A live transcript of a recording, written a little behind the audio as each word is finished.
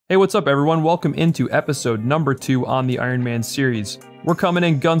Hey, what's up everyone? Welcome into episode number 2 on the Ironman series. We're coming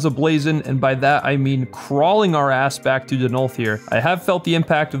in guns a-blazing, and by that I mean crawling our ass back to Denulf here. I have felt the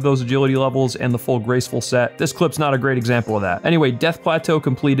impact of those agility levels and the full graceful set. This clip's not a great example of that. Anyway, Death Plateau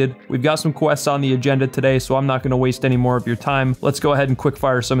completed. We've got some quests on the agenda today, so I'm not going to waste any more of your time. Let's go ahead and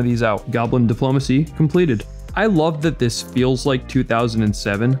quickfire some of these out. Goblin Diplomacy completed. I love that this feels like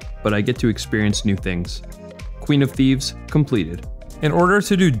 2007, but I get to experience new things. Queen of Thieves completed. In order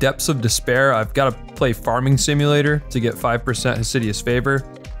to do Depths of Despair, I've got to play Farming Simulator to get 5% Hasidious Favor.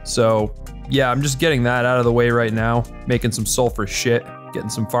 So yeah, I'm just getting that out of the way right now, making some sulfur shit, getting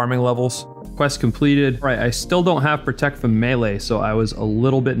some farming levels. Quest completed. Right, I still don't have Protect from Melee, so I was a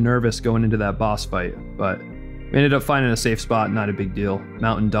little bit nervous going into that boss fight, but we ended up finding a safe spot, not a big deal.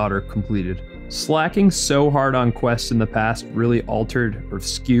 Mountain Daughter completed. Slacking so hard on quests in the past really altered or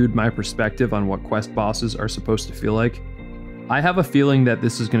skewed my perspective on what quest bosses are supposed to feel like. I have a feeling that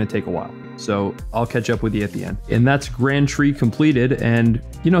this is going to take a while, so I'll catch up with you at the end. And that's Grand Tree completed, and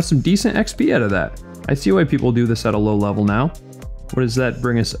you know, some decent XP out of that. I see why people do this at a low level now. What does that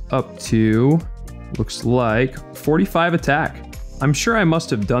bring us up to? Looks like 45 attack. I'm sure I must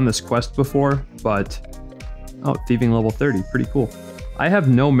have done this quest before, but oh, Thieving level 30, pretty cool. I have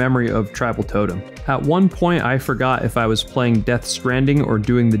no memory of Tribal Totem. At one point, I forgot if I was playing Death Stranding or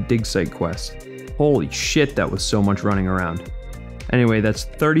doing the dig site quest. Holy shit, that was so much running around. Anyway, that's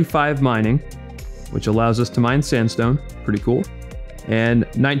 35 mining, which allows us to mine sandstone. Pretty cool. And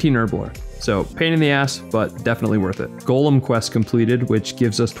 19 herblore. So pain in the ass, but definitely worth it. Golem quest completed, which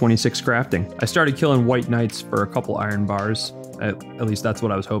gives us 26 crafting. I started killing white knights for a couple iron bars. At least that's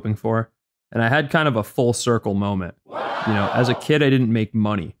what I was hoping for. And I had kind of a full circle moment. You know, as a kid, I didn't make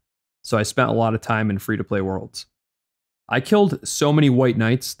money, so I spent a lot of time in free-to-play worlds. I killed so many white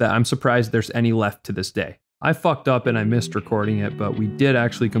knights that I'm surprised there's any left to this day. I fucked up and I missed recording it, but we did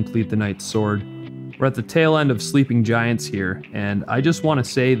actually complete the Knight's Sword. We're at the tail end of Sleeping Giants here, and I just want to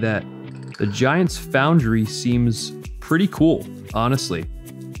say that the Giant's Foundry seems pretty cool, honestly.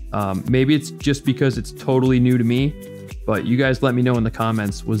 Maybe it's just because it's totally new to me, but you guys let me know in the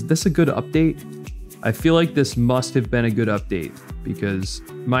comments, was this a good update? I feel like this must have been a good update, because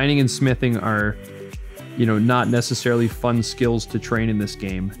mining and smithing are, you know, not necessarily fun skills to train in this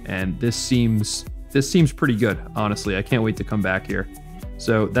game, and this seems pretty good, honestly. I can't wait to come back here.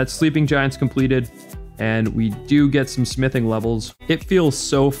 So that's Sleeping Giants completed, and we do get some smithing levels. It feels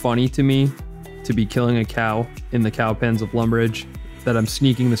so funny to me to be killing a cow in the cow pens of Lumbridge that I'm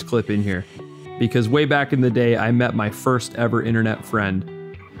sneaking this clip in here, because way back in the day, I met my first ever internet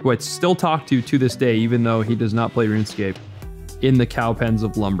friend, who I still talk to this day, even though he does not play RuneScape, in the cow pens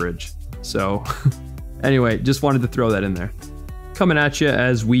of Lumbridge. So anyway, just wanted to throw that in there. Coming at you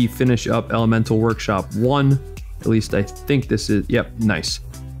as we finish up Elemental Workshop 1. At least I think this is, yep, nice.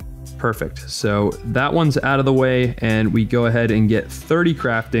 Perfect. So that one's out of the way, and we go ahead and get 30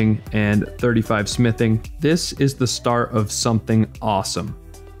 crafting and 35 smithing. This is the start of something awesome.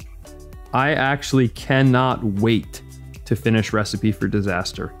 I actually cannot wait to finish Recipe for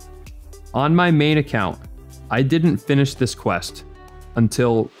Disaster. On my main account, I didn't finish this quest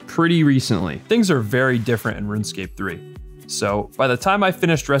until pretty recently. Things are very different in RuneScape 3. So by the time I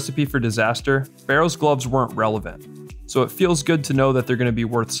finished Recipe for Disaster, Pharaoh's Gloves weren't relevant. So it feels good to know that they're going to be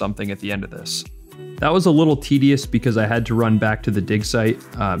worth something at the end of this. That was a little tedious because I had to run back to the dig site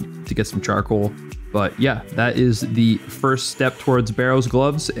to get some charcoal. But yeah, that is the first step towards Barrow's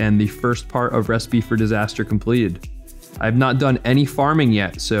Gloves and the first part of Recipe for Disaster completed. I've not done any farming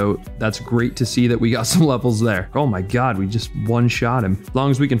yet, so that's great to see that we got some levels there. Oh my god, we just one-shot him. As long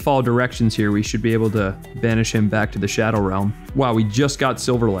as we can follow directions here, we should be able to banish him back to the Shadow Realm. Wow, we just got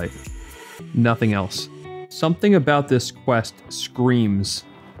Silverlight. Nothing else. Something about this quest screams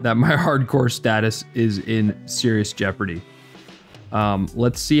that my hardcore status is in serious jeopardy.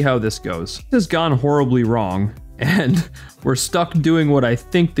 Let's see how this goes. This has gone horribly wrong, and we're stuck doing what I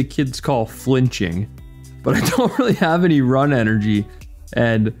think the kids call flinching. But I don't really have any run energy,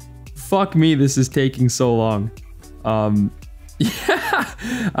 and fuck me, this is taking so long. Yeah,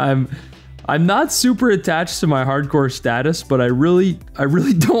 I'm not super attached to my hardcore status, but I really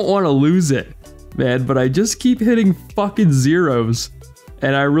don't want to lose it, man. But I just keep hitting fucking zeros,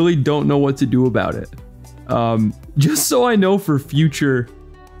 and I really don't know what to do about it. Just so I know for future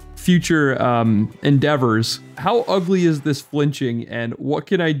endeavors, how ugly is this flinching, and what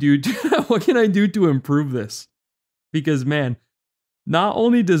can I do to improve this? Because man, not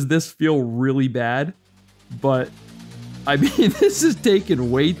only does this feel really bad, but I mean, this is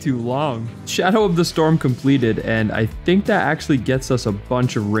taking way too long. Shadow of the Storm completed, and I think that actually gets us a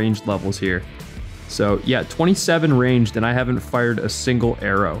bunch of ranged levels here. So yeah, 27 ranged and I haven't fired a single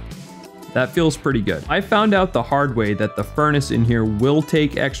arrow. That feels pretty good. I found out the hard way that the furnace in here will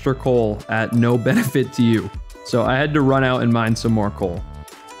take extra coal at no benefit to you. So I had to run out and mine some more coal.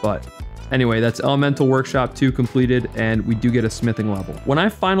 But anyway, that's Elemental Workshop 2 completed, and we do get a smithing level. When I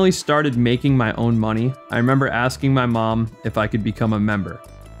finally started making my own money, I remember asking my mom if I could become a member.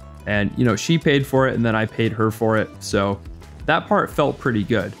 And, you know, she paid for it and then I paid her for it. So that part felt pretty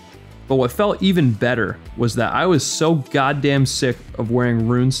good. But what felt even better was that I was so goddamn sick of wearing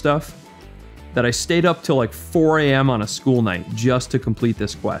rune stuff that I stayed up till like 4 a.m. on a school night just to complete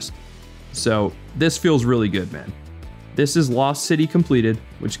this quest. So this feels really good, man. This is Lost City completed,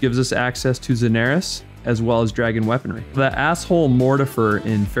 which gives us access to Xenaris as well as dragon weaponry. The asshole Mortifer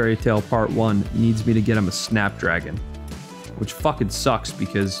in Fairy Tail Part 1 needs me to get him a Snapdragon, which fucking sucks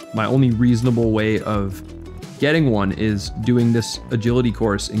because my only reasonable way of getting one is doing this agility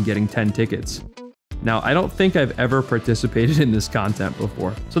course and getting 10 tickets. Now, I don't think I've ever participated in this content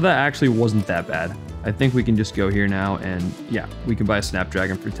before, so that actually wasn't that bad. I think we can just go here now and yeah, we can buy a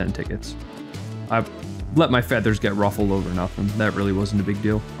Snapdragon for 10 tickets. I've let my feathers get ruffled over nothing. That really wasn't a big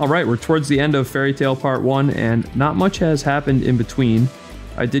deal. All right, we're towards the end of Fairy Tail Part 1 and not much has happened in between.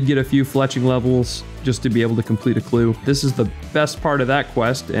 I did get a few fletching levels just to be able to complete a clue. This is the best part of that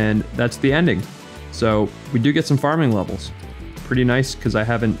quest and that's the ending. So we do get some farming levels. Pretty nice because I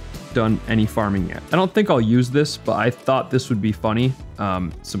haven't done any farming yet. I don't think I'll use this, but I thought this would be funny.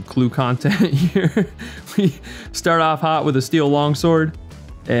 Some clue content here. We start off hot with a steel longsword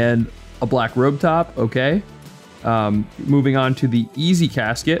and a black robe top, okay. Moving on to the easy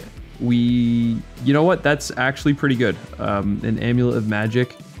casket. You know what, that's actually pretty good. An amulet of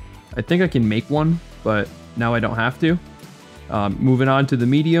magic. I think I can make one, but now I don't have to. Moving on to the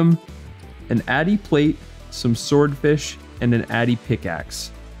medium. An Addy plate, some swordfish, and an Addy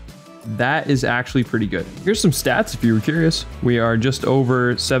pickaxe. That is actually pretty good. Here's some stats if you were curious. We are just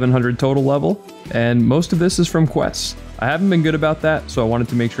over 700 total level, and most of this is from quests. I haven't been good about that, so I wanted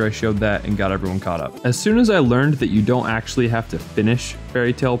to make sure I showed that and got everyone caught up. As soon as I learned that you don't actually have to finish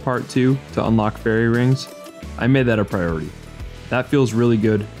Fairy Tail Part 2 to unlock fairy rings, I made that a priority. That feels really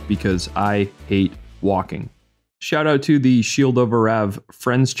good because I hate walking. Shout out to the Shield of Arav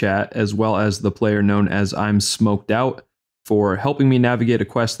friends chat, as well as the player known as I'm Smoked Out, for helping me navigate a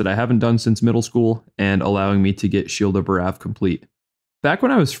quest that I haven't done since middle school and allowing me to get Shield of Arav complete. Back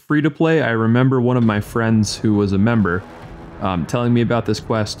when I was free to play, I remember one of my friends who was a member telling me about this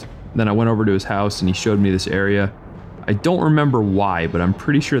quest. Then I went over to his house and he showed me this area. I don't remember why, but I'm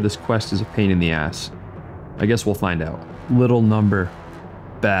pretty sure this quest is a pain in the ass. I guess we'll find out. Little number.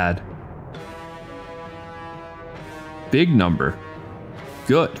 Bad. Big number.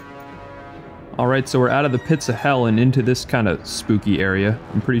 Good. Alright, so we're out of the pits of hell and into this kind of spooky area.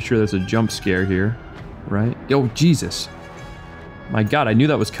 I'm pretty sure there's a jump scare here, right? Oh, Jesus. My God, I knew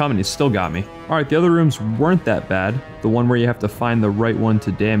that was coming. He still got me. Alright, the other rooms weren't that bad. The one where you have to find the right one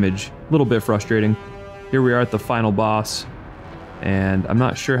to damage. A little bit frustrating. Here we are at the final boss. And I'm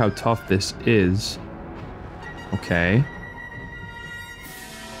not sure how tough this is. Okay.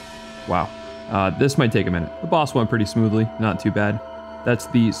 Wow. This might take a minute. The boss went pretty smoothly, not too bad. That's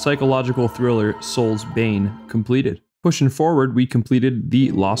the psychological thriller Soul's Bane completed. Pushing forward, we completed the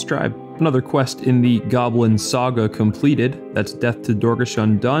Lost Tribe. Another quest in the Goblin Saga completed. That's Death to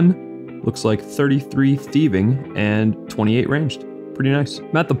Dorgashun done. Looks like 33 thieving and 28 ranged. Pretty nice.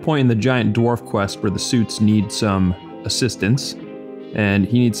 I'm at the point in the giant dwarf quest where the suits need some assistance. And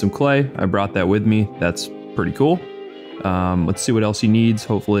he needs some clay. I brought that with me. That's pretty cool. Let's see what else he needs.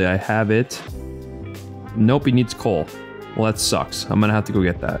 Hopefully I have it. Nope, he needs coal. Well, that sucks. I'm gonna have to go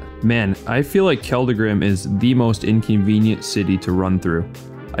get that. Man, I feel like Keldegrim is the most inconvenient city to run through.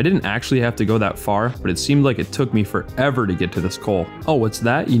 I didn't actually have to go that far, but it seemed like it took me forever to get to this coal. Oh, what's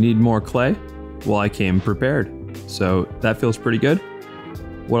that? You need more clay? Well, I came prepared. So that feels pretty good.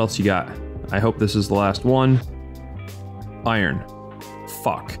 What else you got? I hope this is the last one. Iron.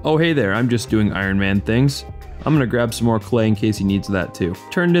 Fuck. Oh, hey there. I'm just doing Iron Man things. I'm gonna grab some more clay in case he needs that too.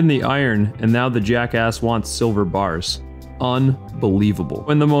 Turned in the iron, and now the jackass wants silver bars. Unbelievable.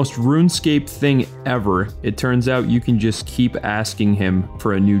 When the most RuneScape thing ever, it turns out you can just keep asking him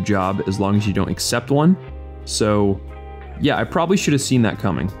for a new job as long as you don't accept one. So yeah, I probably should have seen that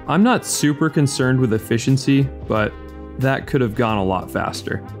coming. I'm not super concerned with efficiency, but that could have gone a lot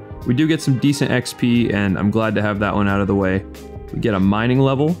faster. We do get some decent XP, and I'm glad to have that one out of the way. We get a mining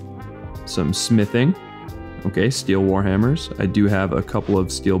level, some smithing. Okay, steel warhammers. I do have a couple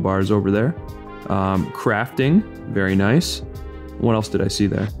of steel bars over there. Crafting, very nice. What else did I see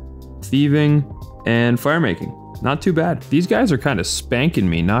there? Thieving and fire making. Not too bad. These guys are kind of spanking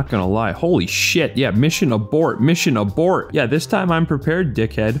me, not gonna lie. Holy shit, yeah, mission abort, mission abort. Yeah, this time I'm prepared,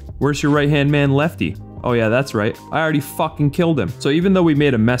 dickhead. Where's your right-hand man, Lefty? Oh yeah, that's right. I already fucking killed him. So even though we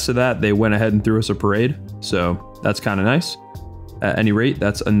made a mess of that, they went ahead and threw us a parade. So that's kind of nice. At any rate,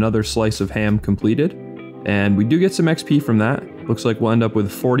 that's another slice of ham completed. And we do get some XP from that. Looks like we'll end up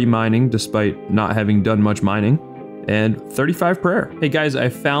with 40 mining despite not having done much mining. And 35 prayer. Hey guys, I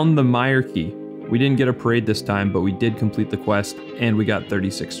found the Meyer key. We didn't get a parade this time, but we did complete the quest and we got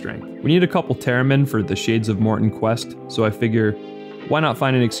 36 strength. We need a couple Terramen for the Shades of Morton quest. So I figure, why not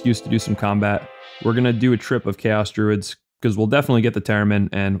find an excuse to do some combat? We're gonna do a trip of Chaos Druids because we'll definitely get the Terramen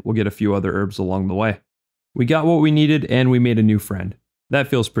and we'll get a few other herbs along the way. We got what we needed and we made a new friend. That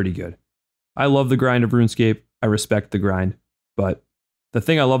feels pretty good. I love the grind of RuneScape. I respect the grind, but the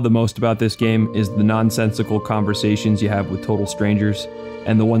thing I love the most about this game is the nonsensical conversations you have with total strangers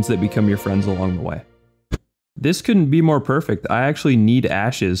and the ones that become your friends along the way. This couldn't be more perfect. I actually need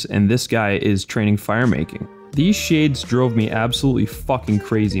ashes and this guy is training fire making. These shades drove me absolutely fucking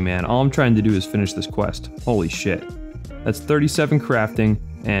crazy, man. All I'm trying to do is finish this quest. Holy shit. That's 37 crafting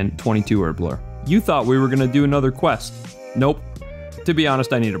and 22 herb lore. You thought we were gonna do another quest. Nope. To be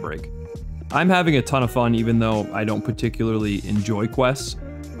honest, I need a break. I'm having a ton of fun even though I don't particularly enjoy quests,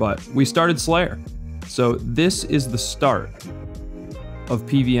 but we started Slayer. So this is the start of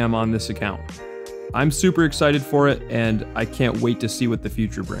PVM on this account. I'm super excited for it, and I can't wait to see what the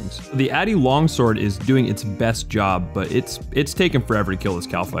future brings. The Addy Longsword is doing its best job, but it's taken forever to kill this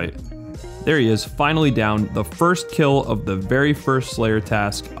Calphite. There he is, finally down, the first kill of the very first Slayer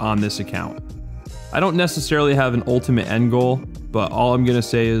task on this account. I don't necessarily have an ultimate end goal, but all I'm gonna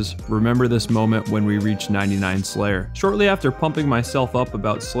say is, remember this moment when we reach 99 Slayer. Shortly after pumping myself up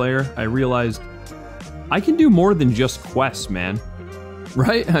about Slayer, I realized I can do more than just quests, man.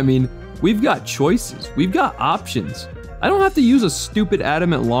 Right? I mean, we've got choices, we've got options. I don't have to use a stupid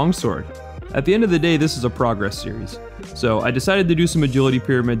adamant longsword. At the end of the day, this is a progress series. So I decided to do some agility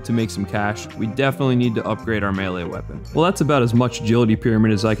pyramid to make some cash. We definitely need to upgrade our melee weapon. Well, that's about as much agility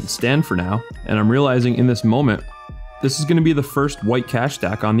pyramid as I can stand for now. And I'm realizing in this moment, this is gonna be the first white cash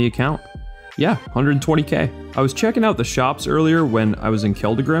stack on the account. Yeah, 120k. I was checking out the shops earlier when I was in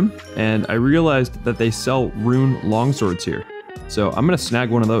Keldegrim, and I realized that they sell rune longswords here. So I'm gonna snag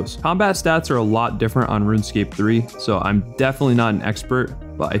one of those. Combat stats are a lot different on RuneScape 3, so I'm definitely not an expert,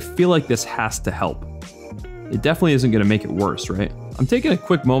 but I feel like this has to help. It definitely isn't gonna make it worse, right? I'm taking a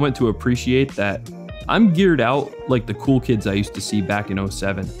quick moment to appreciate that I'm geared out like the cool kids I used to see back in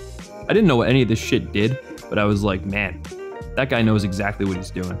 07. I didn't know what any of this shit did, but I was like, man, that guy knows exactly what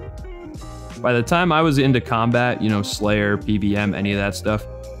he's doing. By the time I was into combat, you know, Slayer, PVM, any of that stuff,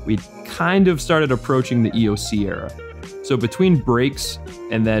 we kind of started approaching the EOC era. So between breaks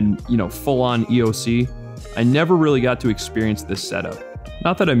and then, you know, full-on EOC, I never really got to experience this setup.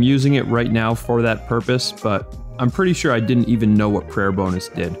 Not that I'm using it right now for that purpose, but I'm pretty sure I didn't even know what prayer bonus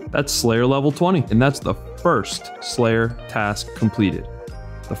did. That's Slayer level 20, and that's the first Slayer task completed.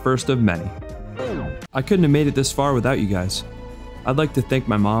 The first of many. I couldn't have made it this far without you guys. I'd like to thank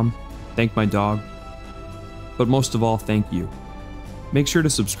my mom, thank my dog, but most of all, thank you. Make sure to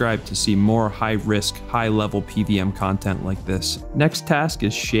subscribe to see more high-risk, high-level PVM content like this. Next task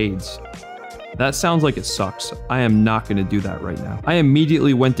is Shades. That sounds like it sucks. I am not going to do that right now. I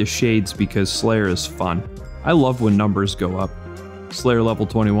immediately went to Shades because Slayer is fun. I love when numbers go up. Slayer level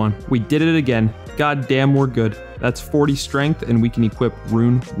 21. We did it again. God damn, we're good. That's 40 strength and we can equip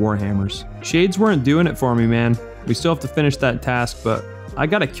rune warhammers. Shades weren't doing it for me, man. We still have to finish that task, but I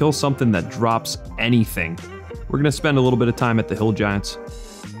gotta kill something that drops anything. We're gonna spend a little bit of time at the Hill Giants.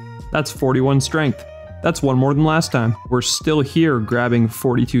 That's 41 strength. That's one more than last time. We're still here grabbing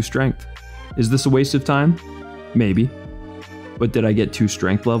 42 strength. Is this a waste of time? Maybe. But did I get 2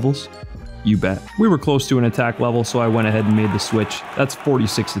 strength levels? You bet. We were close to an attack level, so I went ahead and made the switch. That's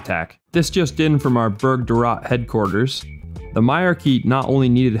 46 attack. This just in from our Berg Dorat headquarters. The Myarchy not only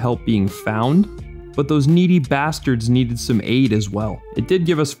needed help being found, but those needy bastards needed some aid as well. It did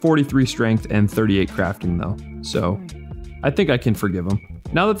give us 43 strength and 38 crafting though, so I think I can forgive them.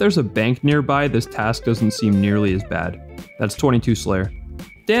 Now that there's a bank nearby, this task doesn't seem nearly as bad. That's 22 Slayer.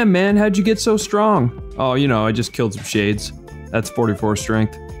 Damn man, how'd you get so strong? Oh, you know, I just killed some shades. That's 44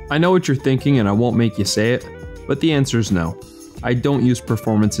 strength. I know what you're thinking and I won't make you say it, but the answer is no. I don't use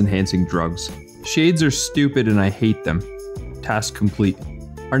performance enhancing drugs. Shades are stupid and I hate them. Task complete.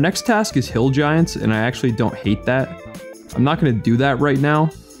 Our next task is Hill Giants and I actually don't hate that. I'm not gonna do that right now,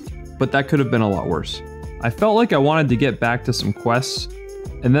 but that could have been a lot worse. I felt like I wanted to get back to some quests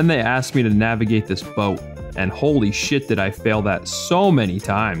and then they asked me to navigate this boat and holy shit did I fail that so many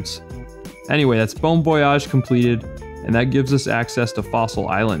times. Anyway, that's Bon Voyage completed, and that gives us access to Fossil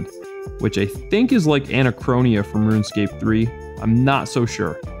Island, which I think is like Anachronia from RuneScape 3. I'm not so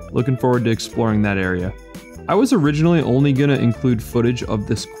sure. Looking forward to exploring that area. I was originally only gonna include footage of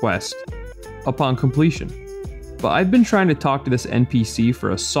this quest upon completion, but I've been trying to talk to this NPC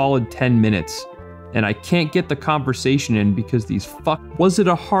for a solid 10 minutes, and I can't get the conversation in because Was it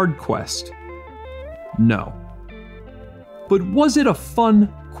a hard quest? No. But was it a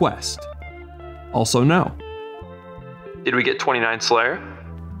fun quest? Also no. Did we get 29 Slayer?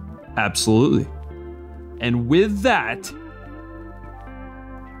 Absolutely. And with that,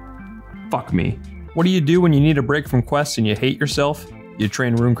 fuck me. What do you do when you need a break from quests and you hate yourself? You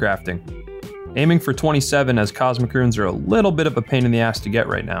train runecrafting. Aiming for 27, as cosmic runes are a little bit of a pain in the ass to get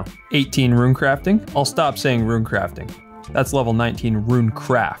right now. 18 runecrafting. I'll stop saying runecrafting. That's level 19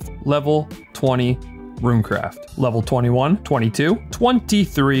 runecraft. Level 20 runecraft. Level 21, 22,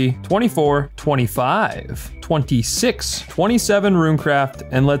 23, 24, 25, 26, 27 runecraft,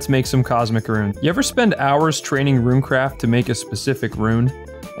 and let's make some cosmic runes. You ever spend hours training runecraft to make a specific rune,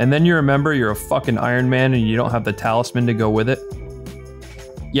 and then you remember you're a fucking Iron Man and you don't have the talisman to go with it?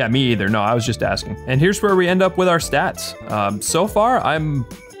 Yeah, me either. No, I was just asking. And here's where we end up with our stats. So far,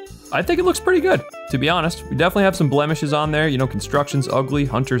 I think it looks pretty good, to be honest. We definitely have some blemishes on there. You know, construction's ugly,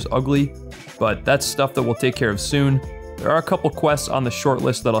 hunter's ugly, but that's stuff that we'll take care of soon. There are a couple quests on the short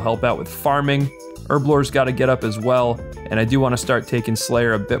list that'll help out with farming. Herblord's got to get up as well, and I do want to start taking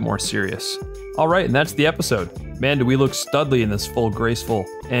Slayer a bit more serious. All right, and that's the episode. Man, do we look studly in this full graceful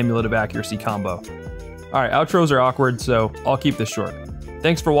Amulet of Accuracy combo. All right, outros are awkward, so I'll keep this short.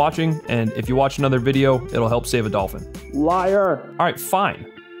 Thanks for watching, and if you watch another video, it'll help save a dolphin. Liar. All right, fine,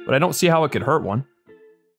 but I don't see how it could hurt one.